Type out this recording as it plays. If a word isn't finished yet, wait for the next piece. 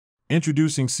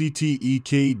Introducing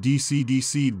CTEK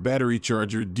DC-DC Battery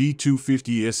Charger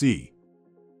D250SE.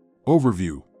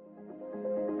 Overview.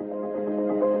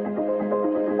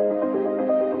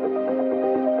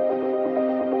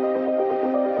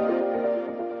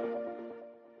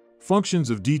 Functions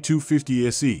of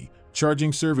D250SE: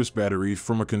 charging service battery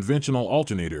from a conventional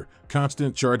alternator,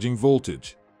 constant charging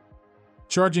voltage.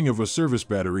 Charging of a service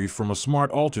battery from a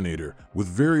smart alternator with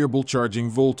variable charging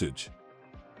voltage.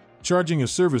 Charging a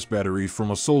service battery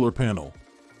from a solar panel.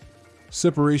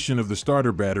 Separation of the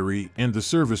starter battery and the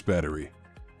service battery.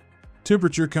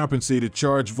 Temperature compensated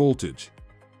charge voltage.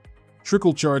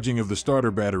 Trickle charging of the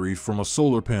starter battery from a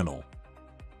solar panel.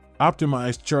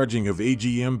 Optimized charging of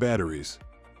AGM batteries.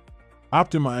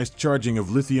 Optimized charging of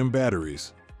lithium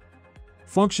batteries.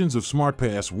 Functions of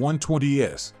SmartPass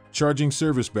 120S: charging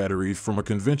service battery from a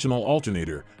conventional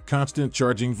alternator, constant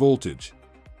charging voltage.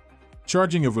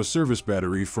 Charging of a service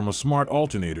battery from a smart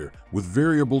alternator with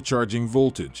variable charging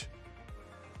voltage.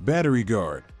 Battery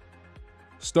guard.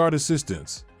 Start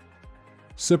assistance.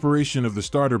 Separation of the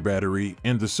starter battery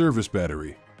and the service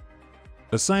battery.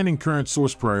 Assigning current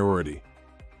source priority.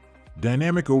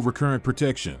 Dynamic overcurrent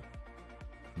protection.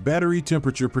 Battery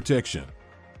temperature protection.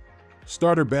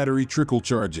 Starter battery trickle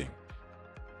charging.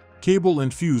 Cable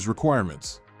and fuse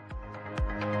requirements.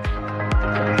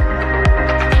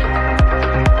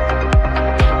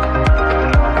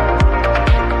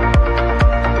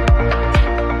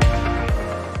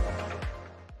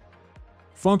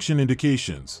 Function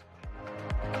indications.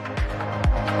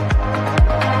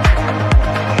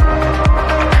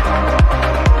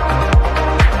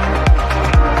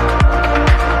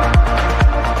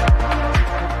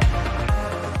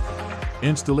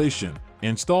 Installation.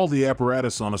 Install the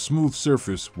apparatus on a smooth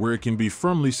surface where it can be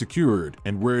firmly secured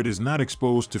and where it is not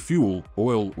exposed to fuel,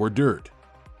 oil, or dirt.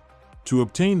 To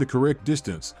obtain the correct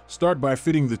distance, start by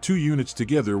fitting the two units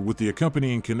together with the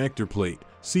accompanying connector plate,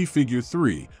 see Figure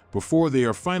 3, before they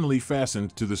are finally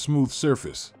fastened to the smooth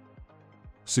surface.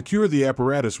 Secure the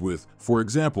apparatus with, for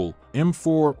example,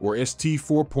 M4 or ST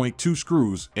 4.2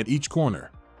 screws at each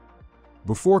corner.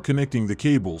 Before connecting the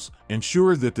cables,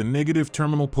 ensure that the negative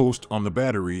terminal post on the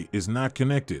battery is not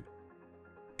connected.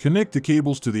 Connect the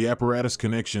cables to the apparatus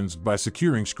connections by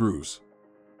securing screws.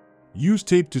 Use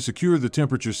tape to secure the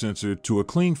temperature sensor to a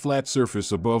clean flat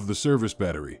surface above the service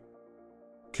battery.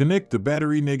 Connect the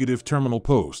battery negative terminal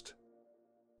post.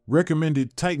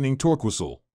 Recommended tightening torque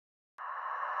whistle.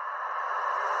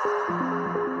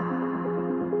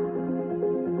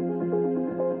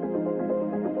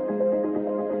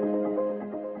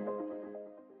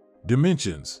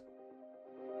 Dimensions.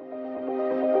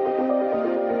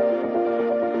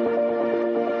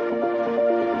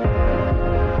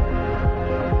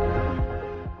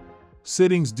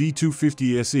 Settings: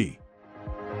 D250SE.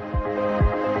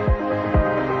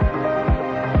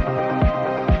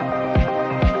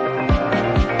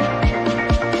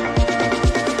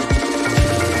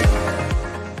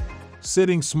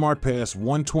 Settings: SmartPass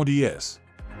 120S.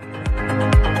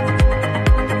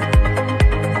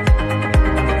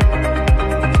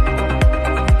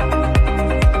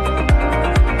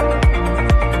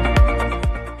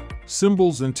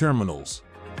 Symbols and terminals.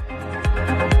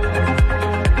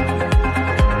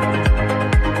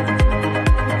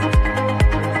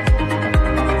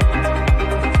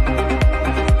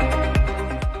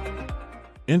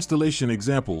 Installation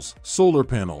examples: solar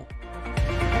panel.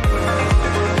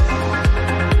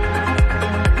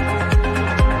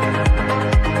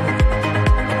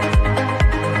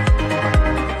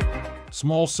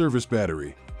 Small service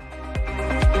battery.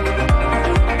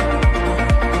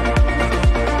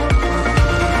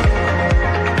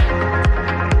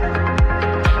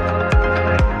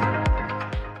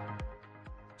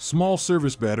 Small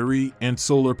service battery and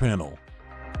solar panel.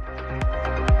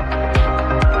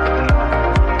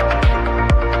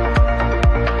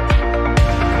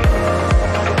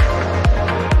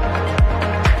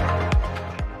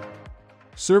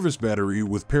 Service battery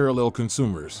with parallel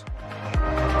consumers.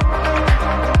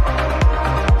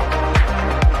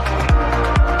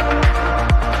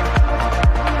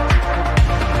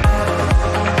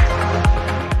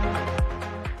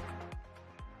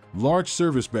 Large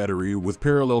service battery with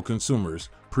parallel consumers.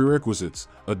 Prerequisites: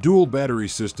 a dual battery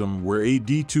system where a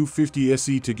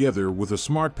D250SE together with a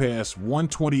SmartPass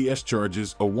 120S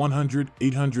charges a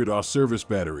 100/800 Ah service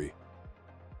battery.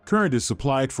 Current is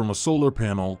supplied from a solar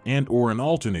panel and/or an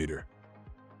alternator.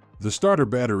 The starter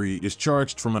battery is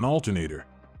charged from an alternator.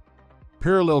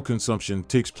 Parallel consumption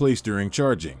takes place during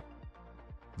charging.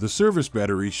 The service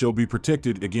battery shall be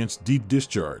protected against deep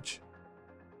discharge.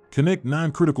 Connect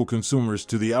non-critical consumers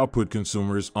to the output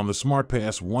consumers on the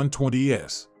SmartPass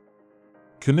 120S.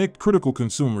 Connect critical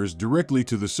consumers directly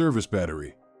to the service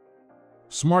battery.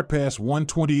 SmartPass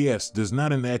 120S does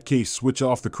not in that case switch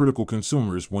off the critical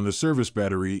consumers when the service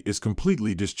battery is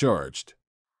completely discharged.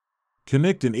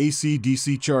 Connect an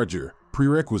AC-DC charger.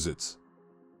 Prerequisites: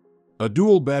 a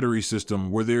dual battery system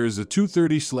where there is a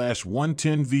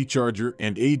 230/110V charger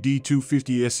and a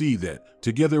D250SE that,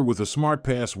 together with a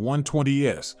SmartPass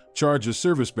 120S, charge a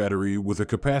service battery with a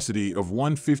capacity of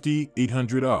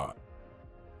 150/800 Ah.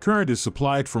 Current is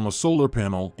supplied from a solar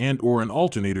panel and/or an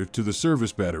alternator to the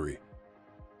service battery.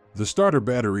 The starter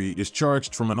battery is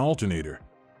charged from an alternator.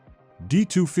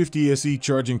 D250SE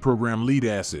charging program lead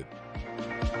acid.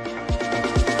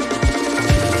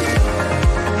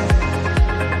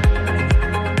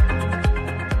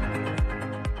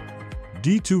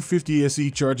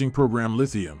 D250SE charging program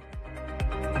lithium.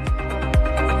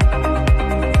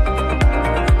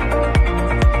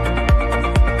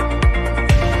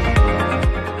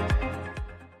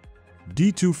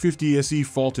 D250SE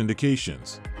fault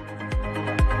indications.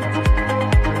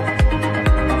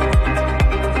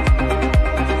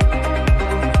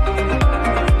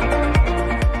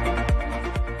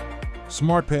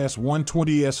 SmartPass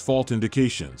 120S fault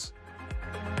indications.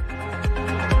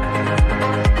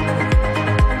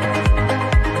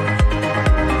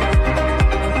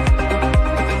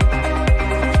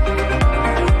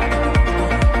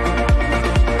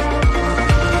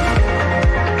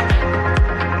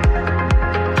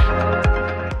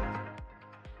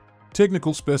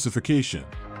 Technical specification.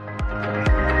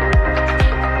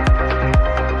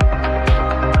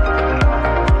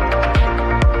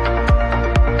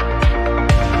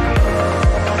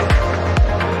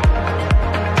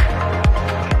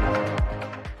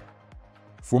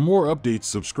 For more updates,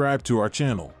 subscribe to our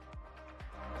channel.